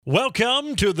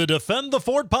Welcome to the Defend the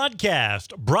Fort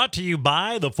podcast, brought to you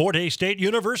by the Fort Hays State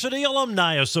University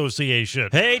Alumni Association.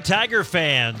 Hey, Tiger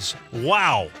fans,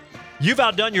 wow, you've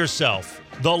outdone yourself.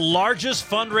 The largest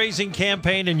fundraising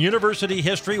campaign in university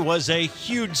history was a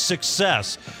huge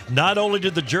success. Not only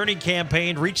did the Journey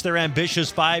campaign reach their ambitious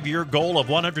 5-year goal of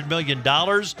 $100 million,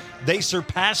 they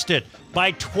surpassed it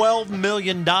by $12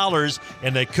 million,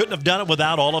 and they couldn't have done it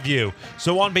without all of you.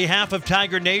 So on behalf of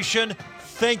Tiger Nation,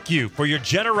 thank you for your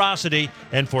generosity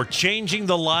and for changing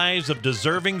the lives of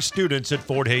deserving students at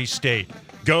Fort Hays State.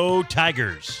 Go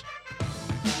Tigers!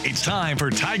 It's time for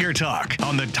Tiger Talk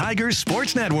on the Tigers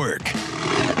Sports Network.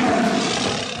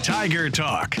 Tiger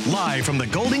Talk, live from the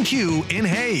Golden Q in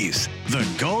Hays. The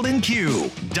Golden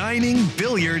Q, dining,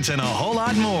 billiards, and a whole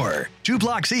lot more. 2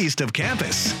 blocks east of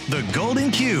campus. The Golden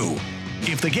Q.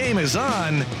 If the game is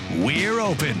on, we're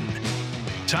open.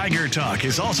 Tiger Talk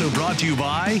is also brought to you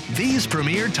by these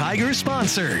premier Tiger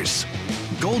sponsors.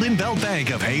 Golden Belt Bank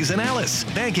of Hays and Alice,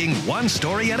 banking one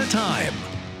story at a time.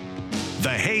 The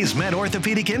Hays Med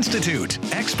Orthopedic Institute,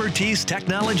 expertise,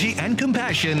 technology, and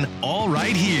compassion, all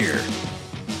right here.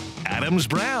 Adams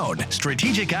Brown,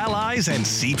 strategic allies and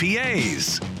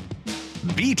CPAs.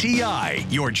 BTI,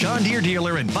 your John Deere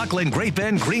dealer in Buckland, Great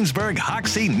Bend, Greensburg,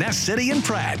 Hoxie, Ness City, and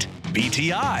Pratt.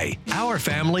 BTI, our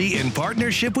family in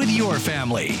partnership with your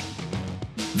family.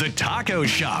 The Taco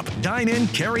Shop, dine in,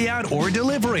 carry out, or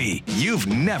delivery. You've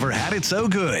never had it so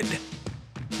good.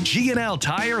 G&L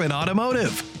Tire and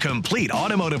Automotive, complete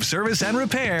automotive service and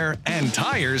repair, and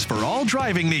tires for all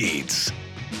driving needs.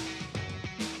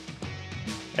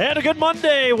 And a good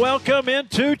Monday. Welcome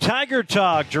into Tiger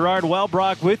Talk. Gerard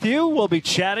Wellbrock with you. We'll be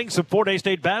chatting some Fort Hays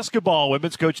State basketball.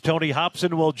 Women's coach Tony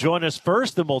Hobson will join us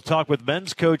first. Then we'll talk with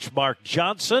men's coach Mark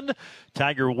Johnson.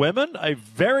 Tiger women, a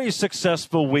very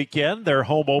successful weekend. Their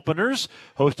home openers,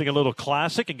 hosting a little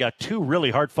classic, and got 2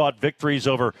 really hard-fought victories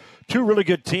over 2 really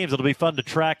good teams. It'll be fun to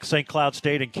track St. Cloud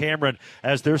State and Cameron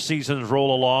as their seasons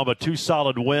roll along, but 2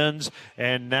 solid wins,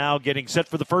 and now getting set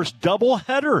for the first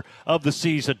doubleheader of the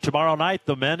season. Tomorrow night,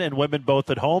 the men and women both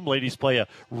at home. Ladies play a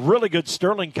really good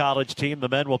Sterling College team. The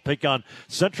men will pick on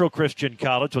Central Christian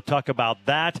College. We'll talk about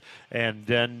that, and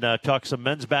then talk some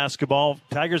men's basketball.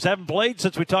 Tigers haven't played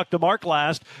since we talked to Mark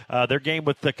last. Their game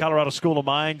with the Colorado School of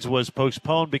Mines was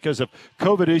postponed because of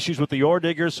COVID issues with the Ore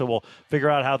Diggers, so we'll figure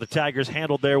out how the Tigers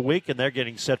handled their week, and they're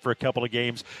getting set for a couple of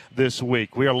games this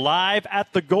week. We are live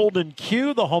at the Golden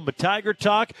Q, the home of Tiger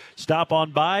Talk. Stop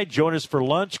on by, join us for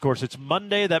lunch. Of course, it's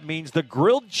Monday. That means the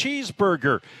grilled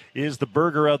cheeseburger is the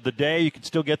burger of the day. You can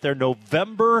still get their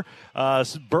November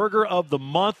burger of the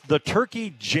month, the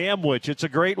turkey jamwich. It's a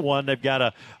great one. They've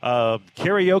got a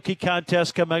karaoke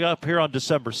contest coming up here on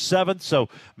December 7th. So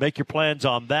make your plans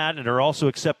on that, and are also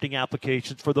accepting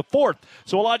applications for the 4th.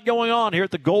 So a lot going on here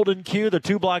at the Golden Q, the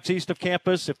 2 blocks east of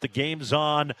campus. If the game's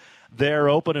on, they're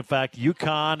open. In fact,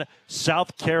 UConn,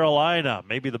 South Carolina,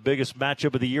 maybe the biggest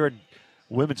matchup of the year in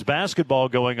women's basketball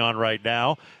going on right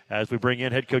now as we bring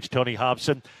in head coach Tony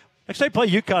Hobson. Next time play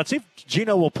UConn, see if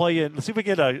Gino will play in. Let's see if we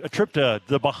get a trip to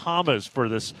the Bahamas for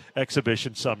this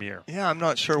exhibition some year. Yeah, I'm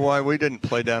not sure why we didn't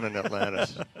play down in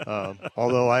Atlantis.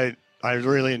 Although I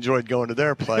really enjoyed going to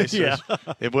their place. Yeah.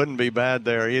 It wouldn't be bad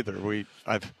there either.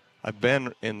 I've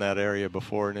been in that area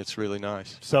before, and it's really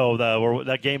nice. So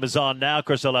that game is on now. Of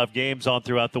course, they'll have games on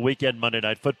throughout the weekend, Monday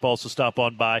Night Football, so stop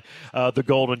on by the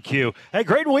Golden Q. Hey,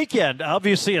 great weekend.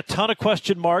 Obviously, a ton of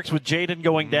question marks with Jaden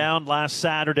going down last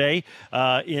Saturday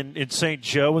in St.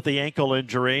 Joe with the ankle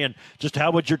injury, and just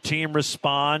how would your team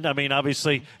respond? I mean,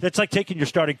 obviously, it's like taking your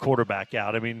starting quarterback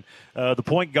out. I mean, the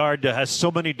point guard has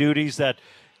so many duties that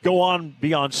go on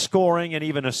beyond scoring and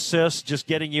even assists, just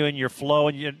getting you in your flow.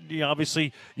 And you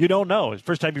obviously, you don't know. It's the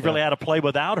first time you've really had to play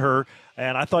without her,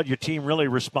 and I thought your team really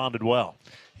responded well.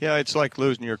 Yeah, it's like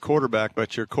losing your quarterback,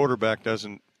 but your quarterback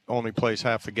doesn't only plays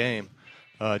half the game.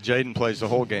 Jaden plays the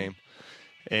whole game,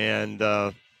 and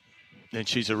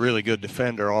she's a really good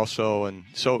defender also. And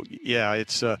so, yeah,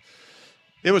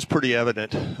 it was pretty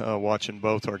evident watching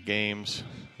both our games,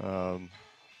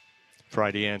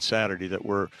 Friday and Saturday, that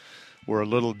we're a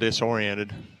little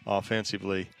disoriented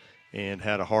offensively and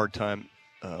had a hard time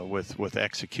with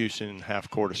execution in half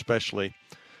court especially.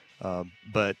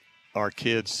 But our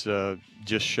kids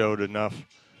just showed enough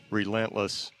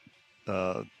relentless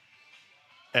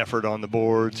effort on the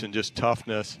boards and just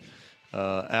toughness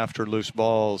after loose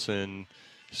balls and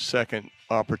second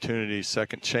opportunities,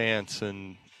 second chance,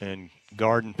 and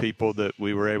guarding people that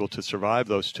we were able to survive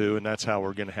those 2, and that's how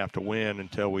we're going to have to win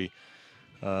until we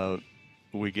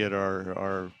get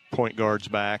our point guards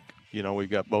back. You know, we've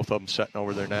got both of them sitting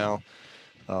over there now.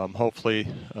 Hopefully,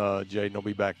 Jaden will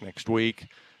be back next week.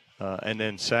 And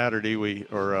then Friday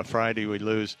we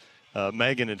lose.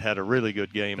 Megan had a really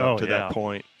good game up to that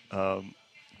point.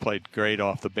 Played great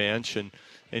off the bench,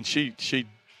 and she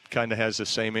kind of has the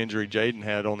same injury Jaden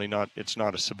had, only it's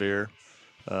not a severe.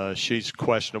 She's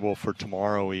questionable for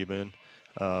tomorrow even.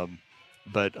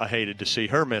 But I hated to see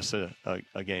her miss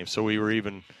a game, so we were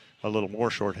even a little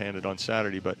more shorthanded on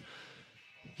Saturday. But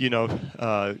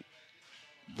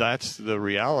that's the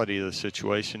reality of the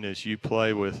situation. Is you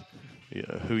play with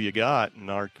who you got, and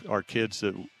our kids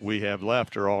that we have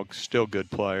left are all still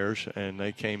good players, and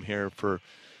they came here for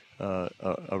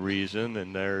a reason,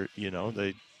 and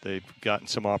they've gotten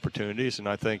some opportunities, and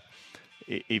I think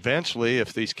eventually,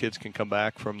 if these kids can come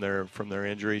back from their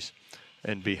injuries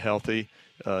and be healthy,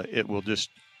 it will just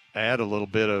add a little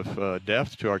bit of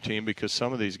depth to our team, because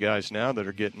some of these guys now that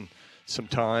are getting some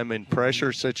time in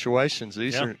pressure situations,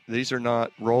 these are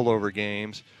not rollover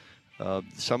games.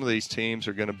 Some of these teams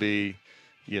are going to be,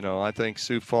 I think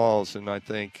Sioux Falls, and I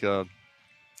think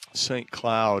St.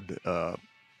 Cloud,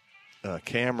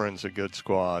 Cameron's a good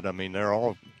squad. I mean, they're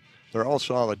all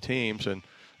solid teams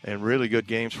and really good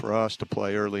games for us to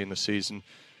play early in the season.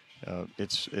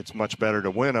 It's much better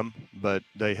to win them, but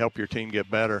they help your team get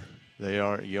better.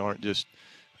 You aren't just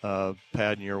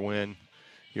padding your win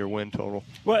total.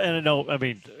 Well,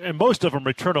 and most of them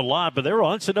return a lot, but they were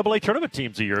on NCAA tournament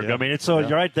teams a year ago. I mean, you're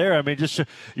right there. I mean, just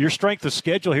your strength of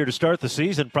schedule here to start the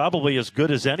season, probably as good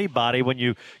as anybody when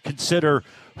you consider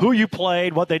who you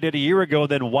played, what they did a year ago, and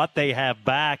then what they have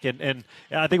back. And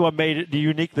I think what made it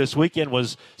unique this weekend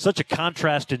was such a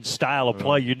contrast in style of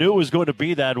play. You knew it was going to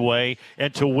be that way,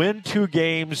 and to win 2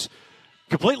 games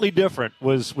completely different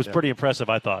was pretty impressive,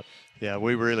 I thought. Yeah,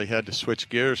 we really had to switch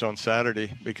gears on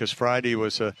Saturday, because Friday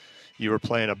you were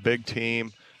playing a big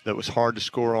team that was hard to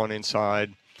score on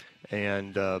inside,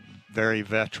 and very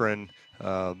veteran,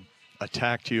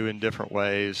 attacked you in different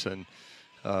ways, and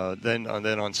then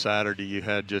on Saturday you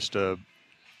had just it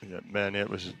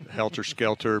was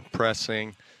helter-skelter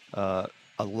pressing, a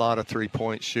lot of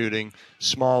three-point shooting,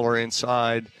 smaller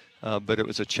inside, but it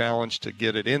was a challenge to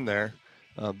get it in there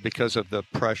because of the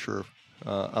pressure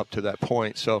up to that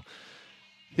point. So,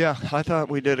 yeah, I thought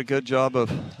we did a good job of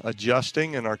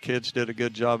adjusting, and our kids did a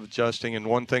good job of adjusting. And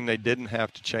one thing they didn't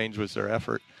have to change was their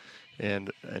effort, and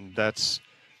that's,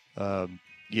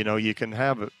 you can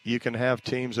have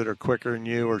teams that are quicker than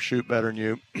you or shoot better than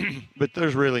you, but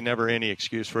there's really never any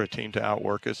excuse for a team to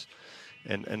outwork us,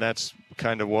 and that's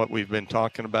kind of what we've been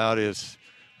talking about. Is,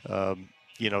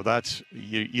 that's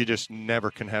you just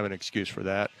never can have an excuse for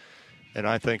that. And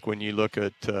I think when you look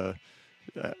at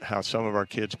how some of our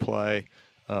kids play,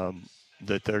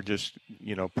 that they're just,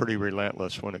 pretty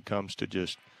relentless when it comes to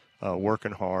just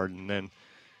working hard. And then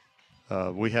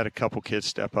we had a couple kids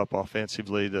step up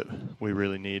offensively that we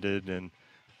really needed. And,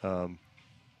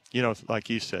 like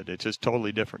you said, it's just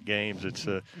totally different games. It's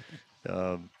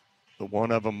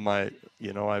one of them, I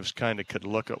was could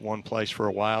look at one place for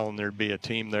a while and there'd be a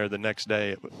team there the next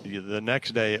day.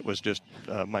 It was just,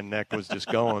 my neck was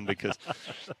just going, because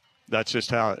that's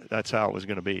how it was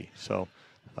going to be. So,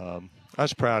 I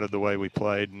was proud of the way we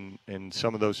played, and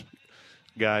some of those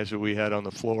guys that we had on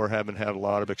the floor haven't had a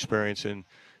lot of experience in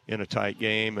a tight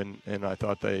game, and I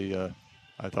thought they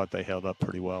held up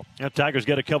pretty well. Yeah, Tigers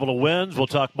get a couple of wins. We'll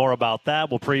talk more about that.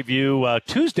 We'll preview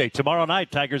Tuesday, tomorrow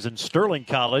night, Tigers in Sterling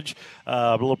College,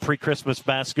 a little pre-Christmas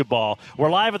basketball. We're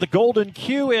live at the Golden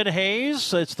Q in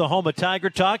Hayes. It's the home of Tiger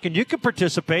Talk, and you can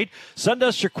participate. Send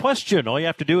us your question. All you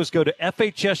have to do is go to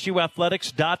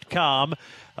FHSUathletics.com.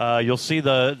 You'll see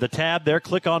the tab there.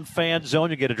 Click on Fan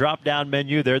Zone. You get a drop-down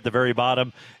menu there at the very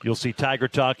bottom. You'll see Tiger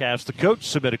Talk. Ask the coach.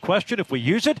 Submit a question. If we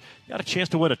use it, you got a chance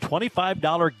to win a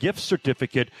 $25 gift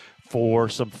certificate for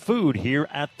some food here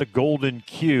at the Golden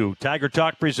Q. Tiger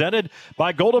Talk presented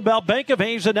by Golden Belt Bank of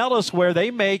Hayes and Ellis, where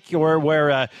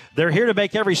they're here to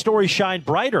make every story shine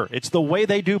brighter. It's the way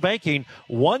they do banking,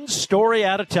 one story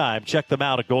at a time. Check them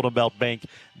out at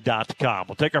goldenbeltbank.com.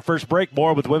 We'll take our first break.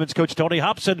 More with women's coach Tony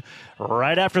Hobson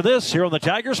right after this here on the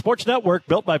Tiger Sports Network,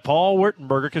 built by Paul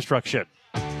Wertenberger Construction.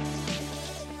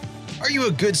 Are you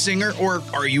a good singer, or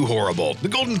are you horrible? The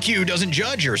Golden Q doesn't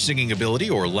judge your singing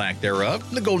ability or lack thereof.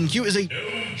 The Golden Q is a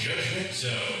no-judgment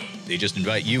zone. They just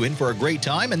invite you in for a great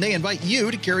time, and they invite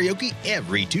you to karaoke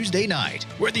every Tuesday night.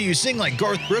 Whether you sing like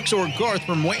Garth Brooks or Garth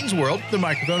from Wayne's World, the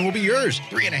microphone will be yours,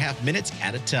 3.5 minutes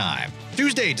at a time.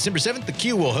 Tuesday, December 7th, the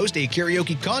Q will host a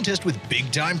karaoke contest with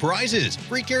big-time prizes.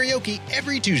 Free karaoke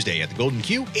every Tuesday at the Golden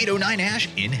Q, 809 Ash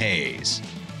in Hayes.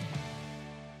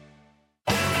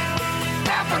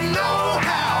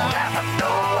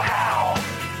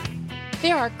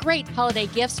 There are great holiday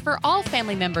gifts for all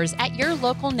family members at your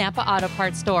local Napa Auto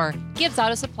Parts store. Gibbs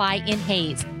Auto Supply in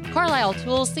Hayes. Carlisle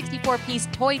Tools 64-piece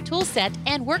toy tool set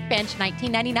and workbench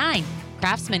 $19.99.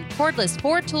 Craftsman cordless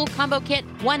 4-tool combo kit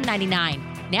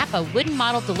 $1.99. Napa wooden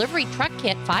model delivery truck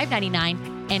kit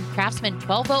 $5.99. And Craftsman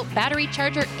 12-volt battery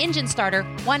charger engine starter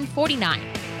 $149.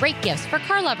 Great gifts for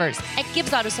car lovers at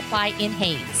Gibbs Auto Supply in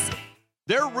Hayes.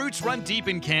 Their roots run deep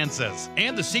in Kansas,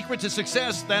 and the secret to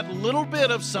success, that little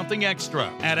bit of something extra.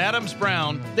 At Adams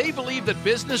Brown, they believe that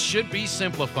business should be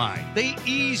simplified. They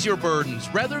ease your burdens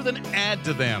rather than add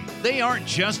to them. They aren't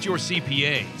just your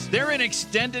CPAs. They're an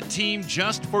extended team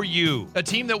just for you, a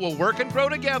team that will work and grow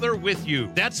together with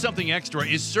you. That something extra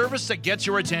is service that gets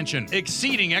your attention,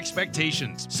 exceeding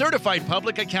expectations. Certified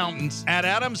public accountants at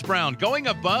Adams Brown, going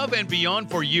above and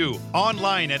beyond for you.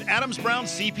 Online at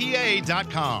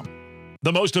adamsbrowncpa.com.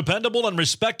 The most dependable and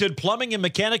respected plumbing and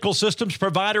mechanical systems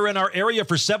provider in our area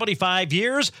for 75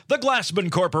 years, the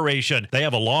Glassman Corporation. They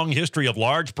have a long history of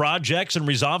large projects and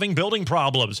resolving building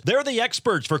problems. They're the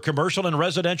experts for commercial and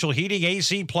residential heating,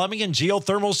 AC, plumbing, and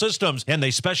geothermal systems, and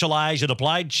they specialize in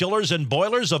applied chillers and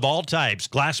boilers of all types.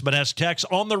 Glassman has techs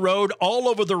on the road all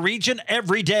over the region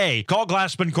every day. Call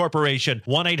Glassman Corporation,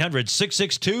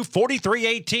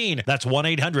 1-800-662-4318. That's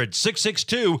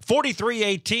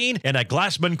 1-800-662-4318 and at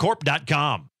glassmancorp.com.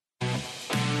 Hill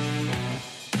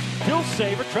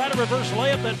saver, try to reverse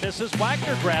layup, then misses.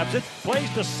 Wagner grabs it, plays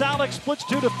to Salek, splits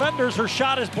two defenders. Her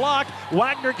shot is blocked.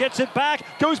 Wagner gets it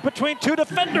back, goes between two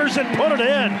defenders and put it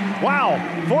in.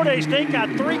 Wow, Fort Hays State got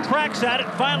 3 cracks at it.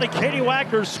 Finally, Katie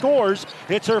Wagner scores.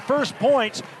 It's her first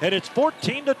points, and it's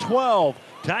 14-12.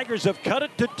 Tigers have cut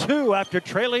it to 2 after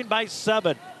trailing by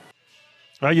 7.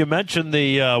 Well, you mentioned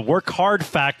the work hard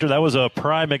factor. That was a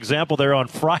prime example there on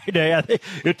Friday. I think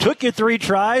it took you 3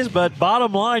 tries, but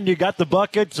bottom line, you got the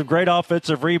bucket, some great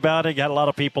offensive rebounding, got a lot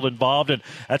of people involved, and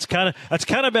that's kind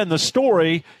of been the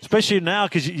story, especially now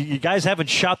because you guys haven't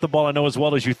shot the ball, I know, as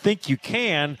well as you think you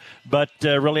can, but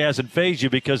really hasn't fazed you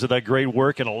because of that great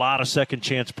work and a lot of second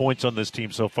chance points on this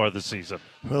team so far this season.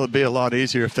 Well, it'd be a lot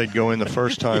easier if they'd go in the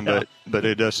first time, Yeah. but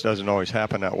it just doesn't always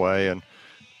happen that way, and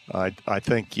I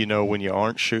think, when you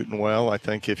aren't shooting well, I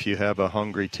think if you have a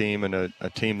hungry team and a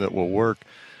team that will work,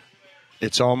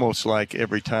 it's almost like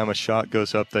every time a shot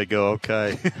goes up, they go,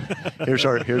 okay, here's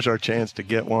our chance to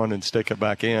get one and stick it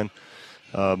back in,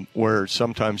 where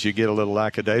sometimes you get a little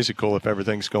lackadaisical if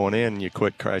everything's going in and you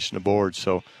quit crashing the board.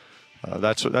 So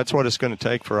that's what it's going to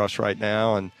take for us right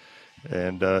now, and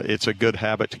it's a good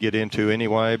habit to get into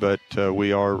anyway, but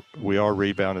we are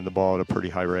rebounding the ball at a pretty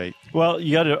high rate. Well,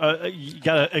 you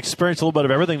got to experience a little bit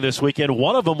of everything this weekend.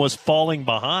 One of them was falling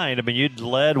behind. I mean, you'd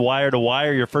led wire to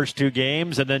wire your first 2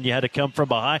 games, and then you had to come from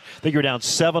behind. I think you were down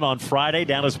 7 on Friday,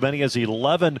 down as many as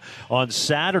 11 on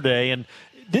Saturday, and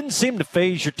didn't seem to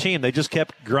phase your team. They just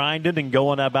kept grinding and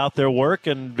going about their work,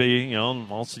 and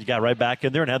also you got right back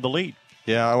in there and had the lead.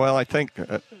 Yeah, well, I think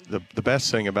the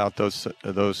best thing about those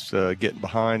getting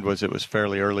behind was it was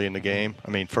fairly early in the game.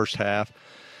 I mean, first half,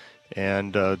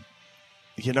 and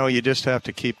you just have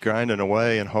to keep grinding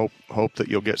away and hope that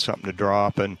you'll get something to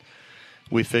drop. And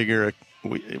we figure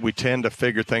we tend to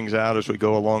figure things out as we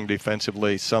go along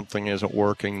defensively. Something isn't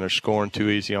working; they're scoring too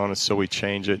easy on us, so we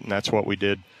change it, and that's what we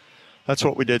did. That's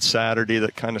what we did Saturday.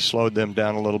 That kind of slowed them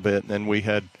down a little bit, and then we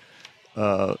had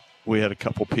a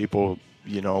couple people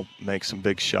make some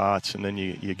big shots, and then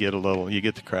you get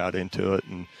the crowd into it,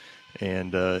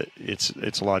 and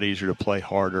it's a lot easier to play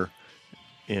harder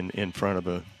in front of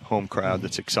a home crowd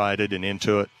that's excited and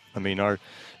into it. I mean,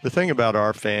 the thing about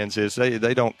our fans is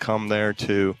they don't come there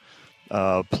to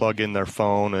plug in their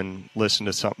phone and listen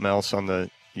to something else on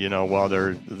the while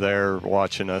they're there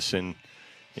watching us in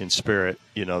spirit.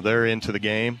 They're into the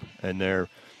game, and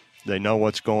they know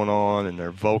what's going on, and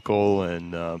they're vocal,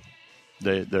 and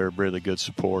they're really good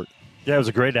support. Yeah, it was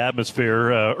a great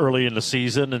atmosphere early in the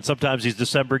season, and sometimes these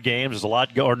December games, there's a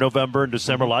lot or November and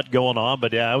December, a lot going on.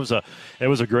 But yeah, it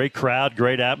was a great crowd,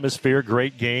 great atmosphere,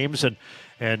 great games, and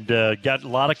got a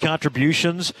lot of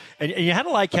contributions. And you had to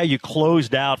like how you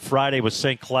closed out Friday with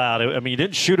St. Cloud. I mean, you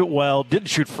didn't shoot it well, didn't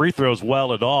shoot free throws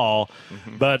well at all,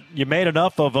 but you made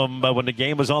enough of them. But when the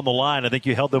game was on the line, I think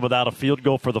you held them without a field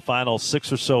goal for the final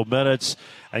 6 or so minutes.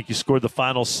 I think you scored the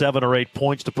final 7 or 8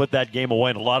 points to put that game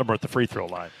away, and a lot of them were at the free throw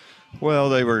line. Well,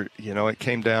 they were, it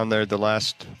came down there the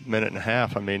last minute and a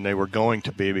half. I mean, they were going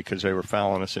to be because they were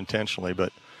fouling us intentionally.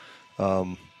 But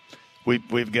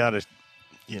we've got to,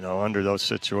 under those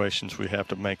situations, we have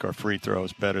to make our free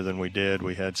throws better than we did.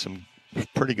 We had some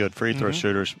pretty good free throw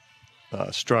shooters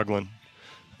struggling.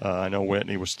 I know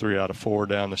Whitney was 3 out of 4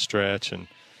 down the stretch, and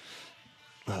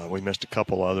we missed a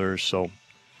couple others. So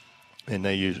and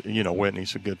they use,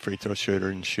 Whitney's a good free throw shooter,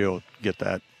 and she'll get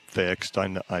that fixed.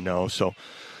 I know. So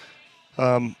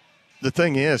the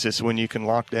thing is when you can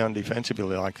lock down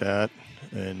defensively like that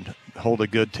and hold a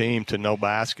good team to no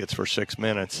baskets for 6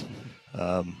 minutes.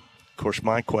 Of course,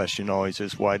 my question always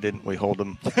is, why didn't we hold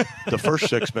them the first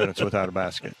 6 minutes without a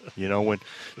basket? When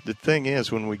the thing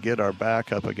is, when we get our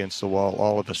back up against the wall,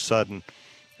 all of a sudden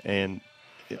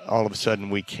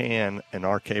we can and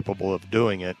are capable of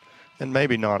doing it, and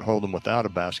maybe not hold them without a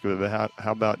basket, but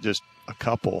how about just a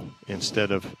couple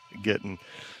instead of getting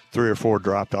 3 or 4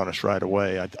 dropped on us right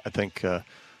away? I think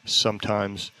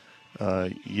sometimes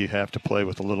you have to play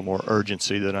with a little more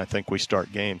urgency than I think we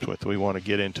start games with. We want to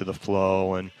get into the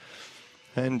flow and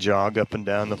jog up and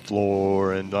down the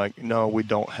floor, and no, we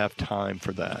don't have time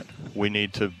for that. We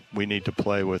need to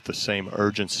play with the same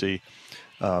urgency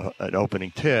at opening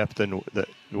tip that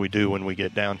we do when we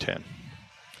get down 10.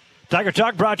 Tiger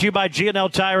Talk brought to you by G&L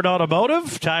Tire and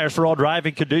Automotive. Tires for all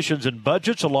driving conditions and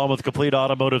budgets, along with complete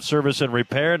automotive service and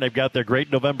repair. And they've got their great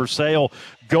November sale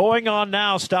going on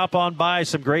now. Stop on by.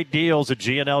 Some great deals at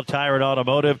G&L Tire and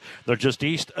Automotive. They're just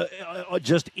east of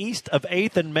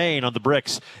 8th and Main on the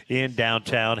bricks in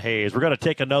downtown Hayes. We're going to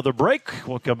take another break.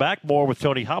 We'll come back more with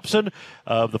Tony Hobson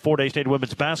of the Fort Hays State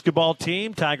women's basketball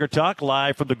team. Tiger Talk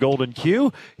live from the Golden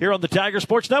Q here on the Tiger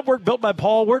Sports Network, built by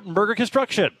Paul Wertenberger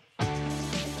Construction.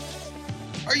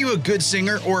 Are you a good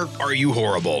singer or are you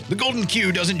horrible? The Golden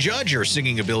Q doesn't judge your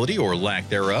singing ability or lack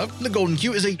thereof. The Golden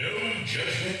Q is a no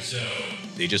judgment zone.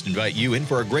 They just invite you in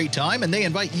for a great time, and they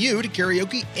invite you to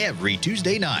karaoke every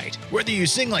Tuesday night. Whether you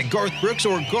sing like Garth Brooks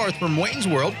or Garth from Wayne's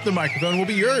World, the microphone will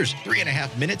be yours,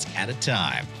 3.5 minutes at a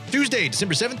time. Tuesday,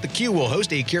 December 7th, the Q will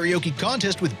host a karaoke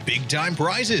contest with big-time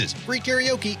prizes. Free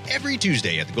karaoke every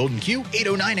Tuesday at the Golden Q,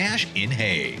 809 Ash in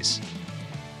Hayes.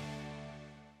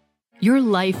 Your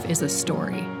life is a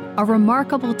story, a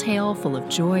remarkable tale full of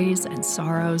joys and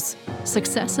sorrows,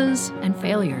 successes and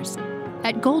failures.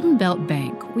 At Golden Belt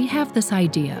Bank, we have this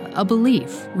idea, a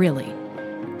belief, really,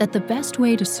 that the best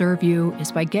way to serve you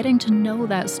is by getting to know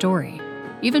that story,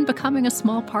 even becoming a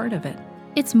small part of it.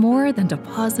 It's more than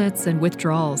deposits and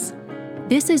withdrawals.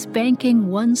 This is banking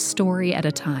one story at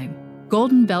a time.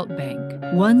 Golden Belt Bank,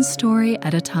 one story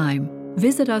at a time.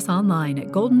 Visit us online at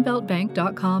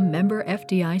goldenbeltbank.com, member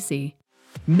FDIC.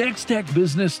 Nextech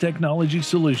Business Technology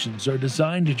Solutions are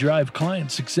designed to drive client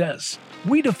success.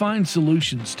 We define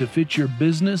solutions to fit your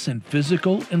business in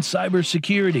physical and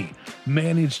cybersecurity,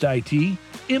 managed IT,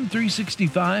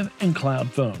 M365, and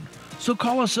cloud phone. So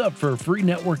call us up for a free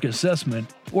network assessment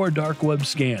or a dark web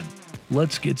scan.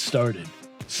 Let's get started.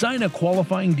 Sign a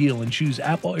qualifying deal and choose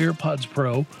Apple AirPods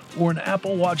Pro or an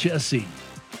Apple Watch SE.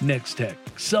 Nextech,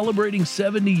 celebrating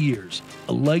 70 years,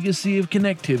 a legacy of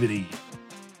connectivity.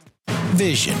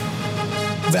 Vision,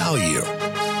 value,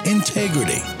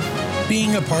 integrity.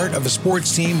 Being a part of a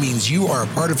sports team means you are a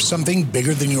part of something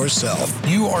bigger than yourself.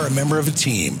 You are a member of a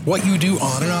team. What you do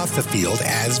on and off the field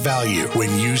has value.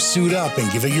 When you suit up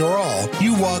and give it your all,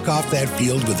 you walk off that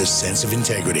field with a sense of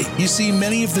integrity. You see,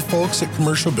 many of the folks at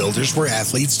Commercial Builders were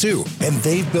athletes too, and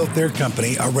they've built their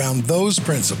company around those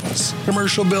principles.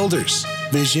 Commercial Builders,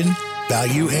 vision,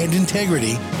 value, and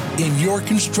integrity in your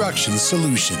construction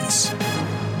solutions.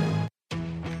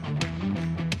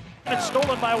 It's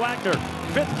stolen by Wagner.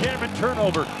 5th Cameron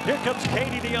turnover. Here comes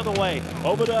Katie the other way.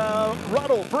 Over to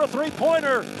Ruddle for a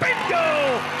three-pointer.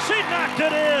 Bingo! She knocked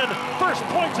it in. First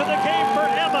points of the game for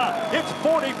Emma. It's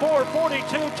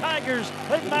 44-42 Tigers.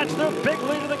 They match their big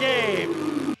lead of the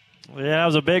game. Yeah, that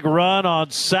was a big run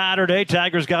on Saturday.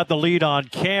 Tigers got the lead on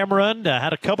Cameron.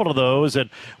 Had a couple of those and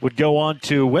would go on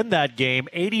to win that game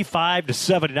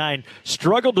 85-79.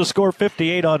 Struggled to score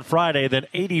 58 on Friday, then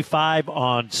 85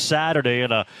 on Saturday.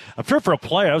 And I'm sure for a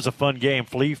player, that was a fun game.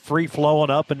 Free flowing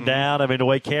up and down. I mean, the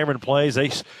way Cameron plays,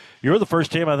 you're the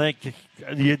first team, I think,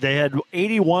 they had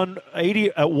 80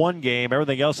 at one game.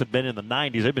 Everything else had been in the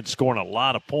 90s. They've been scoring a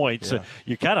lot of points. Yeah.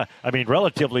 You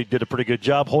relatively did a pretty good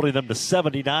job holding them to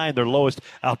 79, their lowest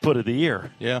output of the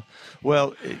year. Yeah.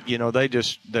 Well,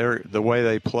 the way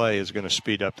they play is going to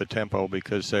speed up the tempo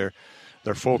because they're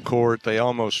full court. They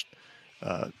almost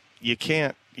you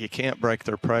can't break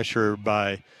their pressure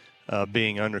by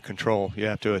being under control. You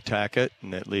have to attack it,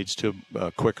 and that leads to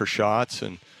quicker shots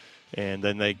and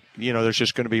then there's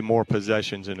just going to be more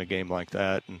possessions in a game like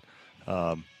that. And,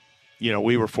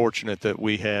 we were fortunate that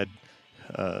we had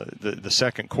the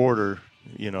second quarter,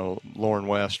 Lauren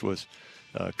West was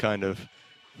kind of,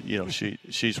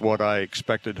 she's what I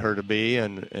expected her to be.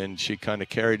 And she kind of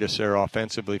carried us there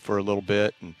offensively for a little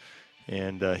bit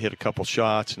and hit a couple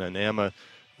shots. And then Emma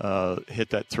hit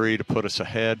that three to put us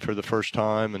ahead for the first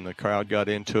time, and the crowd got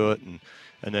into it.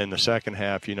 And then the second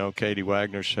half, Katie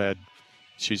Wagner's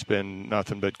she's been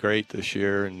nothing but great this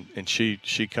year, and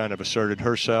she kind of asserted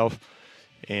herself,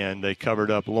 and they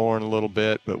covered up Lauren a little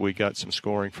bit, but we got some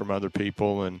scoring from other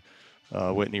people, and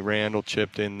Whitney Randall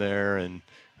chipped in there, and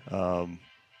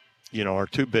our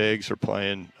two bigs are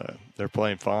playing. They're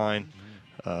playing fine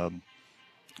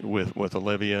with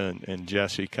Olivia and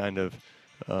Jessie. Kind of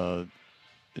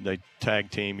they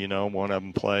tag team. One of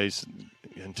them plays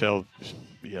until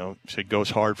it goes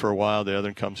hard for a while. The other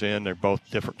one comes in. They're both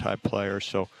different type players,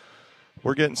 so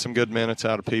we're getting some good minutes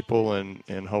out of people,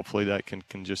 and hopefully that can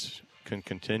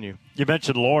continue. You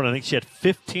mentioned Lauren. I think she had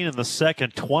 15 in the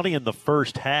second, 20 in the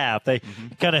first half. They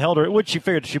kind of held her, which she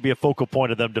figured she'd be a focal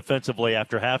point of them defensively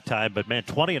after halftime. But, man,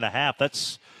 20 and a half,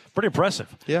 that's pretty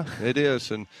impressive. Yeah, it is.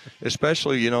 And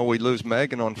especially, we lose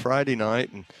Megan on Friday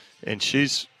night, and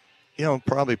she's,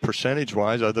 probably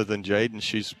percentage-wise, other than Jaden,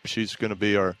 she's going to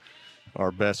be our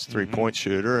best three-point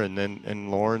shooter.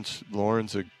 And Lauren's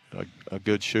a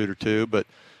good shooter too. But,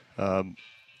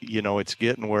 it's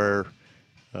getting where –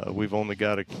 we've only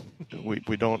got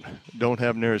we don't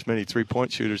have near as many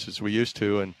three-point shooters as we used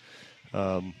to, and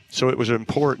so it was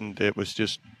important. It was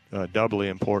just doubly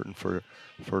important for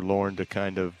Lauren to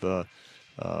kind of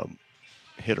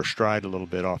hit her stride a little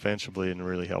bit offensively and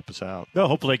really help us out. No,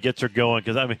 hopefully it gets her going,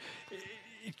 because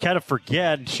you kind of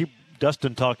forget.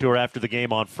 Dustin talked to her after the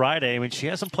game on Friday. I mean, she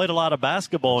hasn't played a lot of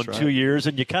basketball in 2 years,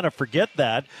 and you kind of forget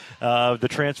that, the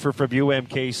transfer from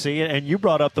UMKC. And you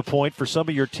brought up the point for some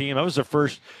of your team. That was their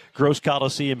first Gross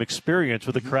Coliseum experience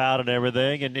with the crowd and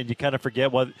everything, and you kind of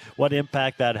forget what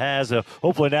impact that has.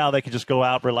 Hopefully now they can just go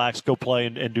out, relax, go play,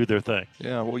 and do their thing.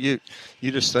 Yeah, well, you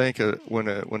just think when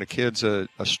a kid's a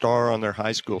star on their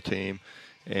high school team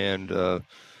and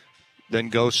then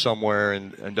goes somewhere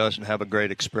and doesn't have a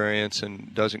great experience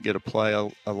and doesn't get to play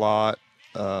a lot,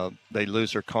 they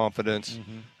lose their confidence,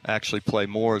 actually play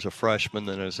more as a freshman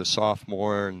than as a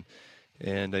sophomore,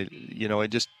 and they, you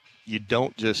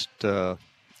don't just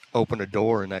open a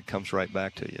door and that comes right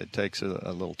back to you. It takes a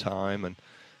little time, and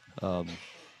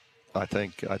I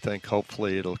think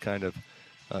hopefully it'll kind of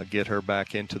get her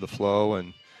back into the flow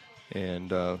and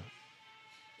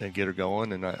get her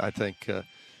going, and I think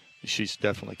she's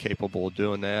definitely capable of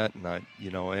doing that. And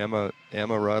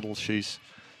Emma Ruddle, she's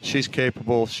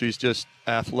capable. She's just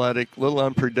athletic, a little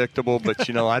unpredictable, but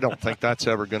I don't think that's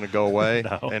ever going to go away.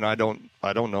 No. And I don't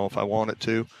know if I want it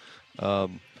to.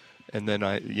 And then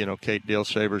Kate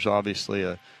Dilsaver's obviously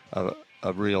a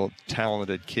real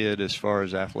talented kid as far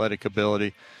as athletic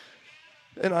ability.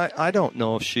 And I don't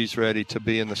know if she's ready to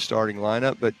be in the starting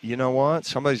lineup, but you know what?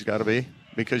 Somebody's got to be,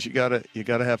 because you got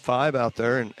to have five out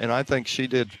there, and I think she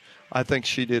did. I think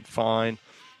she did fine.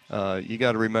 You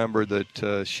got to remember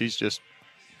that she's just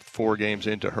 4 games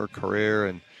into her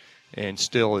career and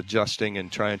still adjusting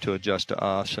and trying to adjust to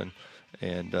us,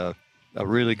 and a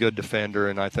really good defender.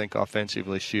 And I think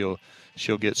offensively she'll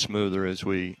get smoother as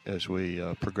we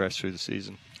progress through the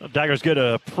season. Tigers get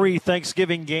a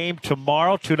pre-Thanksgiving game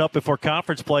tomorrow. Tune up before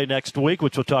conference play next week,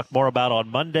 which we'll talk more about on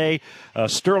Monday.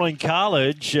 Sterling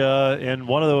College in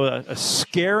one of the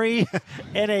scary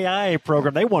NAIA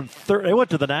program. They won. They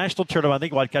went to the national tournament. I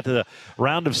think got to the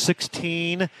round of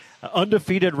 16.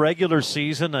 Undefeated regular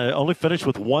season. Only finished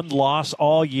with 1 loss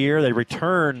all year. They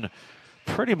return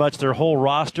pretty much their whole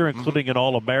roster, including an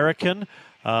All-American.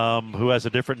 Who has a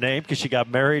different name because she got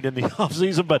married in the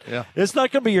offseason. But It's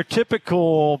not going to be your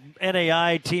typical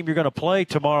NAI team you're going to play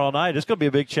tomorrow night. It's going to be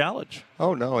a big challenge.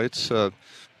 Oh, no. It's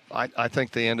I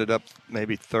think they ended up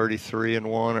maybe 33-1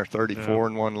 or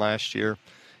 34-1 last year.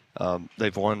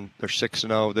 They've won. They're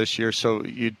 6-0 this year. So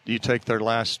you take their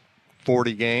last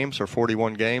 40 games or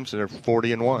 41 games, and they're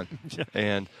 40-1.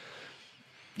 And,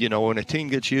 when a team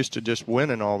gets used to just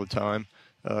winning all the time,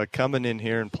 coming in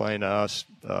here and playing us,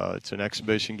 it's an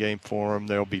exhibition game for them.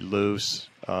 They'll be loose.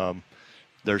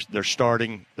 They're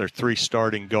 3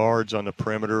 starting guards on the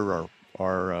perimeter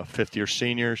are fifth-year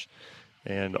seniors,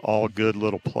 and all good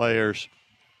little players.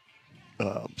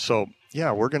 So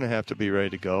we're going to have to be ready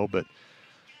to go. But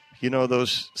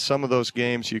some of those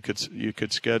games you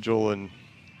could schedule, and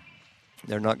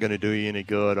they're not going to do you any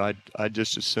good. I'd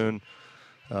just as soon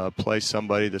play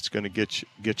somebody that's going to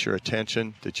get your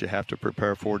attention, that you have to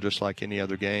prepare for just like any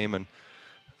other game. And,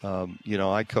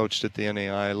 I coached at the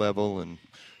NAI level, and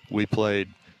we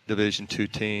played Division II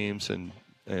teams and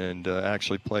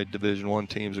actually played Division I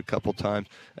teams a couple times.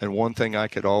 And one thing I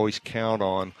could always count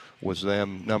on was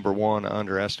them, number one,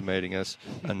 underestimating us,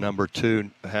 and number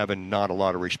two, having not a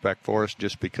lot of respect for us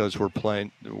just because they were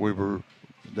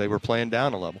playing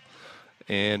down a level.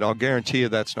 And I'll guarantee you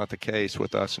that's not the case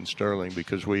with us in Sterling,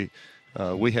 because we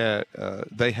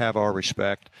they have our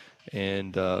respect,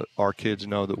 and our kids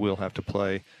know that we'll have to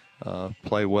play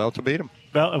well to beat them.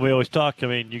 Well, and we always talk, I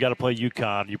mean, you got to play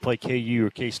UConn, you play KU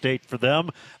or K-State. For them,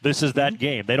 this is that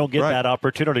game. They don't get that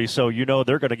opportunity, so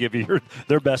they're going to give you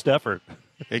their best effort.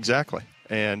 Exactly.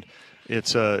 And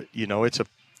it's a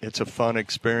fun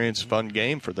experience, fun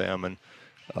game for them, and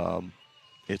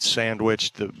it's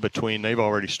sandwiched between. They've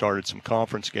already started some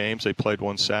conference games. They played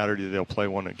one Saturday. They'll play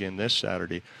one again this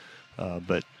Saturday.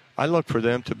 But I look for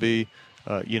them to be,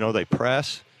 they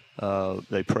press.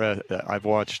 I've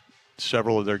watched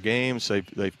several of their games.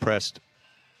 They've pressed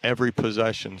every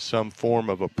possession, some form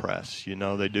of a press.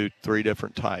 They do 3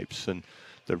 different types, and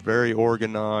they're very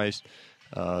organized.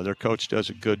 Their coach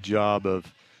does a good job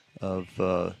of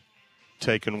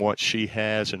taking what she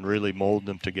has and really molding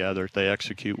them together. They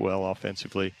execute well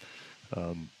offensively.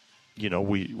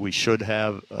 We should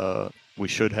have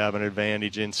an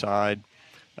advantage inside.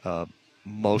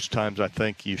 Most times, I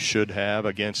think you should have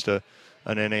against an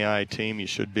NAI team. You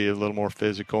should be a little more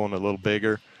physical and a little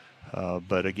bigger.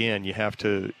 But again, you have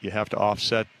to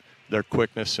offset their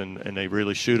quickness, and they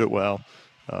really shoot it well.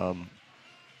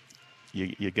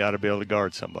 You got to be able to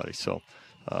guard somebody. So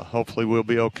hopefully we'll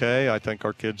be okay. I think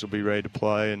our kids will be ready to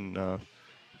play, and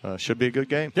should be a good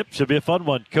game. Yep, should be a fun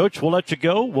one. Coach, we'll let you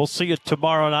go. We'll see you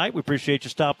tomorrow night. We appreciate you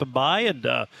stopping by,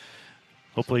 and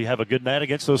hopefully you have a good night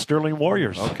against those Sterling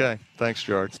Warriors. Okay. Thanks,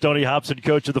 George. Tony Hobson,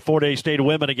 coach of the Fort Hays State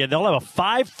women. Again, they'll have a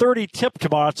 5:30 tip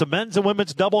tomorrow. It's a men's and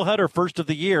women's doubleheader, first of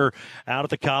the year, out at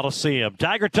the Coliseum.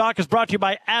 Tiger Talk is brought to you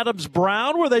by Adams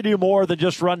Brown, where they do more than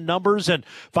just run numbers and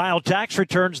file tax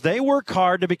returns. They work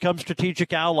hard to become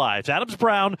strategic allies. Adams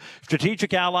Brown,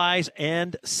 strategic allies,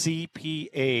 and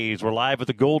CPAs. We're live at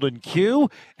the Golden Q,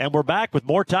 and we're back with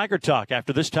more Tiger Talk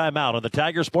after this timeout on the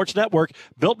Tiger Sports Network,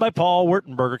 built by Paul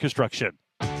Wertenberger Construction.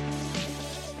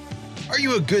 Are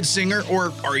you a good singer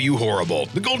or are you horrible?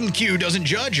 The Golden Q doesn't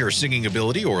judge your singing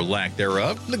ability or lack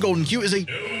thereof. The Golden Q is a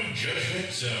no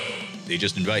judgment zone. They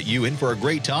just invite you in for a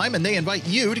great time, and they invite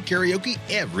you to karaoke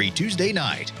every Tuesday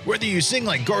night. Whether you sing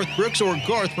like Garth Brooks or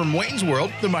Garth from Wayne's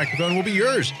World, the microphone will be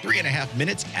yours, 3.5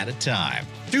 minutes at a time.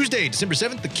 Tuesday, December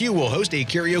 7th, the Q will host a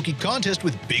karaoke contest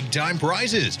with big-time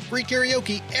prizes. Free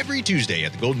karaoke every Tuesday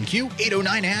at the Golden Q,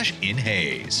 809 Ash in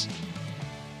Hays.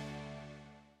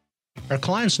 Our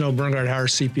clients know Brungard Hauer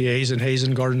CPAs in Hays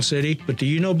and Garden City, but do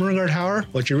you know Brungard Hauer?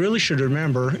 What you really should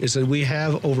remember is that we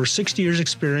have over 60 years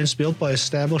experience built by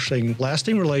establishing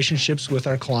lasting relationships with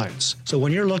our clients. So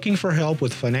when you're looking for help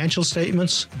with financial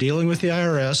statements, dealing with the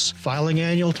IRS, filing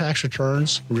annual tax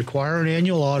returns, require an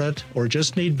annual audit, or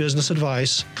just need business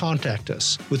advice, contact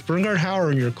us. With Brungard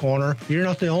Hauer in your corner, you're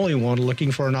not the only one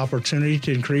looking for an opportunity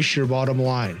to increase your bottom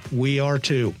line. We are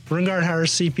too. Brungard Hauer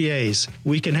CPAs.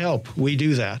 We can help. We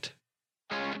do that.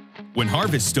 When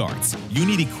harvest starts, you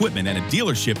need equipment at a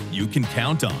dealership you can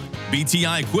count on.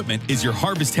 BTI Equipment is your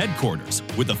harvest headquarters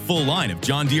with a full line of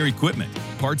John Deere equipment,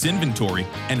 parts inventory,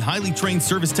 and highly trained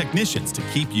service technicians to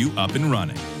keep you up and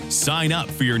running. Sign up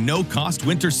for your no-cost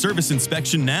winter service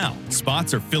inspection now.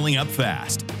 Spots are filling up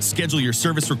fast. Schedule your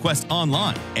service request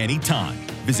online anytime.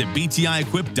 Visit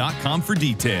btiequip.com for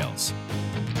details.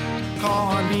 Call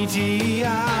on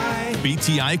BTI.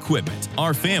 BTI Equipment,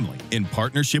 our family in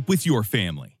partnership with your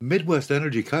family. Midwest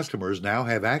Energy customers now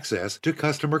have access to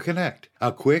Customer Connect,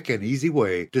 a quick and easy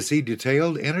way to see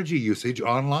detailed energy usage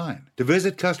online. To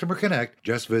visit Customer Connect,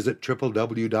 just visit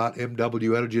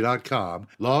www.mwenergy.com,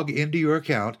 log into your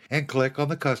account, and click on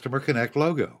the Customer Connect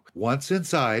logo. Once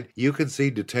inside, you can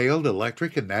see detailed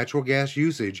electric and natural gas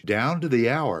usage down to the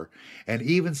hour and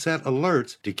even set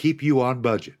alerts to keep you on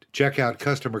budget. Check out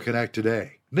Customer Connect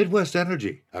today. Midwest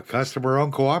Energy, a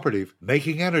customer-owned cooperative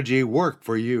making energy work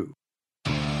for you.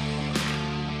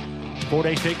 Fort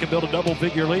Hays State can build a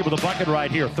double-figure lead with a bucket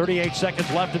right here. 38 seconds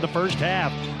left in the first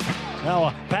half. Now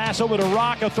a pass over to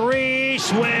Rock, a three,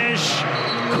 swish.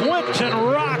 Quentin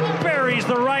Rock buries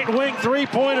the right wing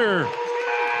three-pointer.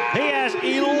 He has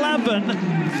 11,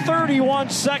 31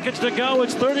 seconds to go.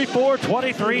 It's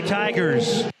 34-23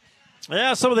 Tigers.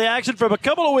 Yeah, some of the action from a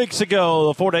couple of weeks ago.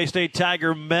 The Fort Hays State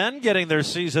Tiger men getting their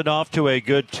season off to a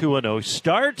good 2-0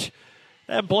 start.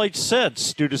 Haven't played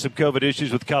since due to some COVID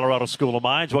issues with Colorado School of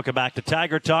Mines. Welcome back to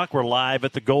Tiger Talk. We're live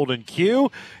at the Golden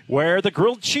Q, where the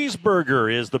grilled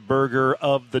cheeseburger is the burger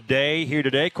of the day here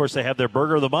today. Of course, they have their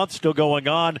burger of the month still going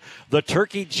on. The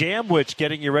turkey jamwich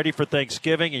getting you ready for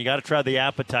Thanksgiving. And you got to try the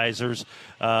appetizers.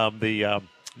 The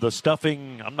the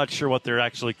stuffing. I'm not sure what they're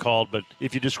actually called, but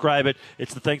if you describe it,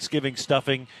 it's the Thanksgiving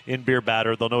stuffing in beer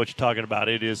batter. They'll know what you're talking about.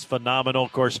 It is phenomenal.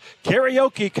 Of course,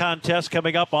 karaoke contest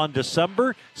coming up on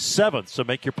December 7th, so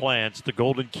make your plans. The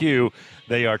Golden Q,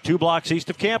 they are 2 blocks east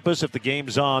of campus. If the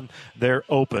game's on, they're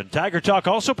open. Tiger Talk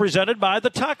also presented by the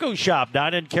Taco Shop.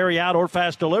 Dine in, carry out, or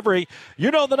fast delivery. You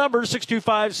know the number,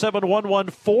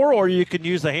 625-7114, or you can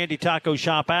use the handy Taco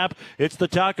Shop app. It's the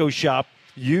Taco Shop.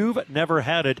 You've never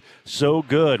had it so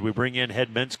good. We bring in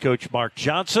head men's coach Mark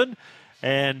Johnson,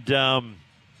 and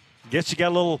guess you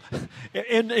got a little –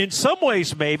 in some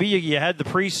ways maybe. You had the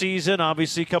preseason,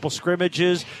 obviously a couple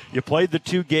scrimmages. You played the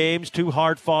 2 games, 2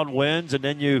 hard-fought wins, and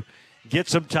then you get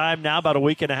some time now, about a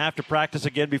week and a half, to practice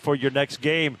again before your next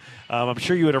game. I'm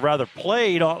sure you would have rather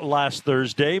played last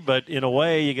Thursday, but in a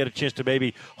way you get a chance to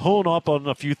maybe hone up on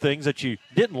a few things that you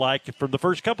didn't like from the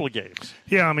first couple of games.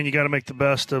 Yeah, I mean, you got to make the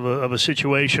best of a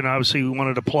situation. Obviously, we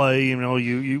wanted to play. You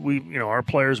know, our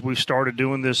players, we've started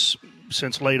doing this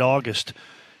since late August.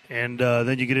 And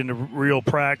then you get into real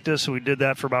practice, and we did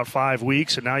that for about 5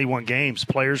 weeks, and now you want games.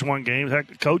 Players want games.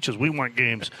 Heck, coaches, we want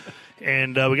games.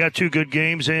 And we got 2 good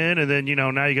games in, and then,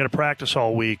 now you got to practice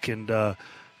all week, and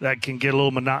that can get a little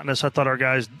monotonous. I thought our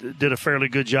guys did a fairly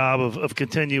good job of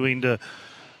continuing to,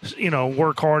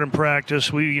 work hard in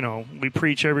practice. We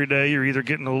preach every day. You're either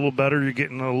getting a little better, you're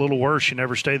getting a little worse. You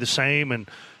never stay the same, and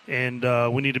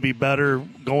we need to be better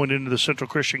going into the Central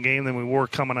Christian game than we were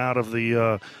coming out of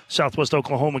the Southwest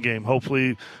Oklahoma game.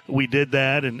 Hopefully we did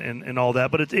that and all that.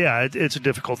 But, it's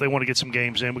difficult. They want to get some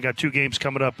games in. We got 2 games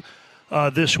coming up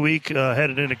this week,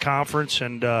 headed into conference,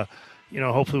 and,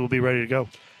 hopefully we'll be ready to go.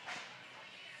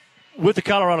 With the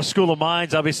Colorado School of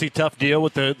Mines, obviously tough deal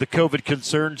with the COVID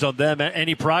concerns on them.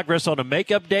 Any progress on a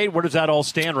makeup date? Where does that all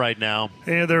stand right now?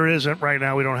 Yeah, there isn't right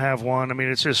now. We don't have one. I mean,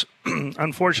 it's just,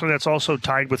 unfortunately, that's also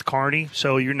tied with Kearney.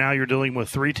 So you're dealing with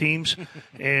 3 teams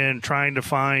and trying to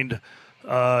find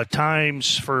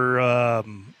times for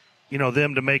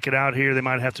them to make it out here. They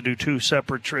might have to do 2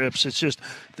 separate trips. It's just,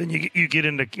 then you get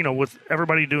into, with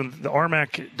everybody doing, the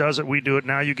RMAC does it, we do it.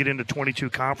 Now you get into 22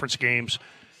 conference games.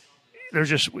 There's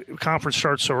just, conference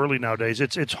starts so early nowadays.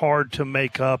 It's hard to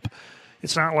make up.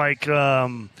 It's not like,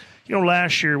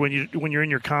 last year when you're in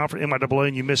your conference, MIAA,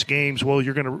 and you miss games, well,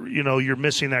 you're going to, you're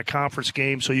missing that conference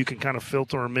game so you can kind of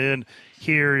filter them in.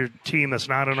 Here, your team that's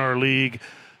not in our league,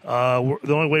 the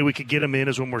only way we could get them in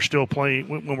is when we're still playing,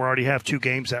 when we already have 2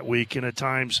 games that week, and at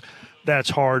times that's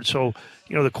hard. So,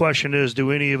 the question is,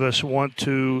 do any of us want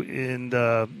to, in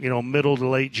the, middle to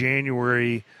late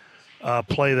January,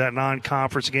 play that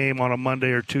non-conference game on a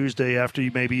Monday or Tuesday after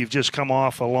you've just come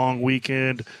off a long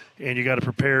weekend and you got to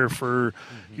prepare for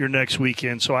your next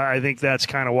weekend. So I think that's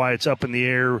kind of why it's up in the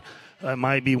air. It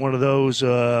might be one of those,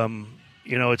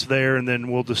 it's there, and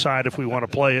then we'll decide if we want to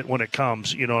play it when it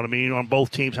comes. You know what I mean? On both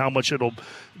teams, how much it'll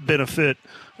benefit.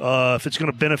 If it's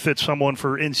going to benefit someone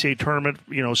for NCAA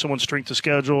tournament, someone's strength of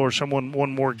schedule or someone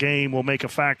one more game will make a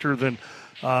factor, then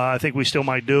I think we still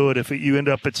might do it. If you end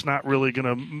up, it's not really going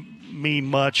to mean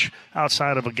much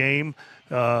outside of a game,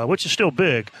 which is still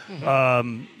big. I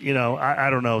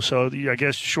don't know. So I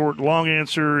guess long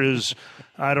answer is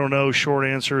I don't know. Short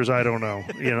answer is I don't know.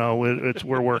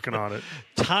 We're working on it.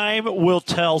 Time will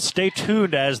tell. Stay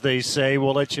tuned, as they say.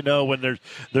 We'll let you know when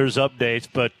there's updates.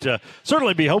 But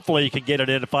certainly hopefully you can get it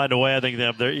in and find a way. I think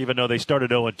even though they started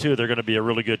 0-2, they're going to be a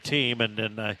really good team,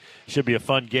 and should be a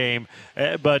fun game.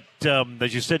 But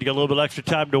as you said, you got a little bit extra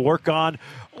time to work on.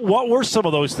 What were some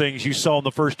of those things you saw in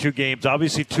the first 2 games?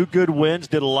 Obviously, 2 good wins,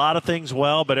 did a lot of things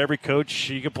well, but every coach,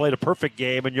 you can play the perfect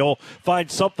game, and you'll find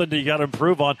something that you got to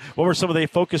improve on. What were some of the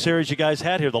focus areas you guys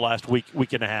had here the last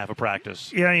week and a half of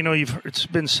practice? Yeah, it's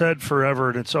been said forever,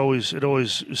 and it always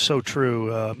is so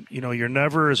true. You're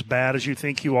never as bad as you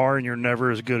think you are, and you're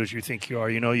never as good as you think you are.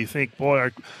 You think, boy,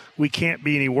 we can't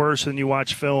be any worse. Than you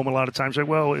watch film a lot of times, like,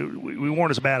 well, we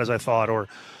weren't as bad as I thought, or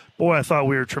boy, I thought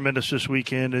we were tremendous this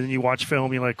weekend. And then you watch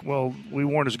film, you're like, well, we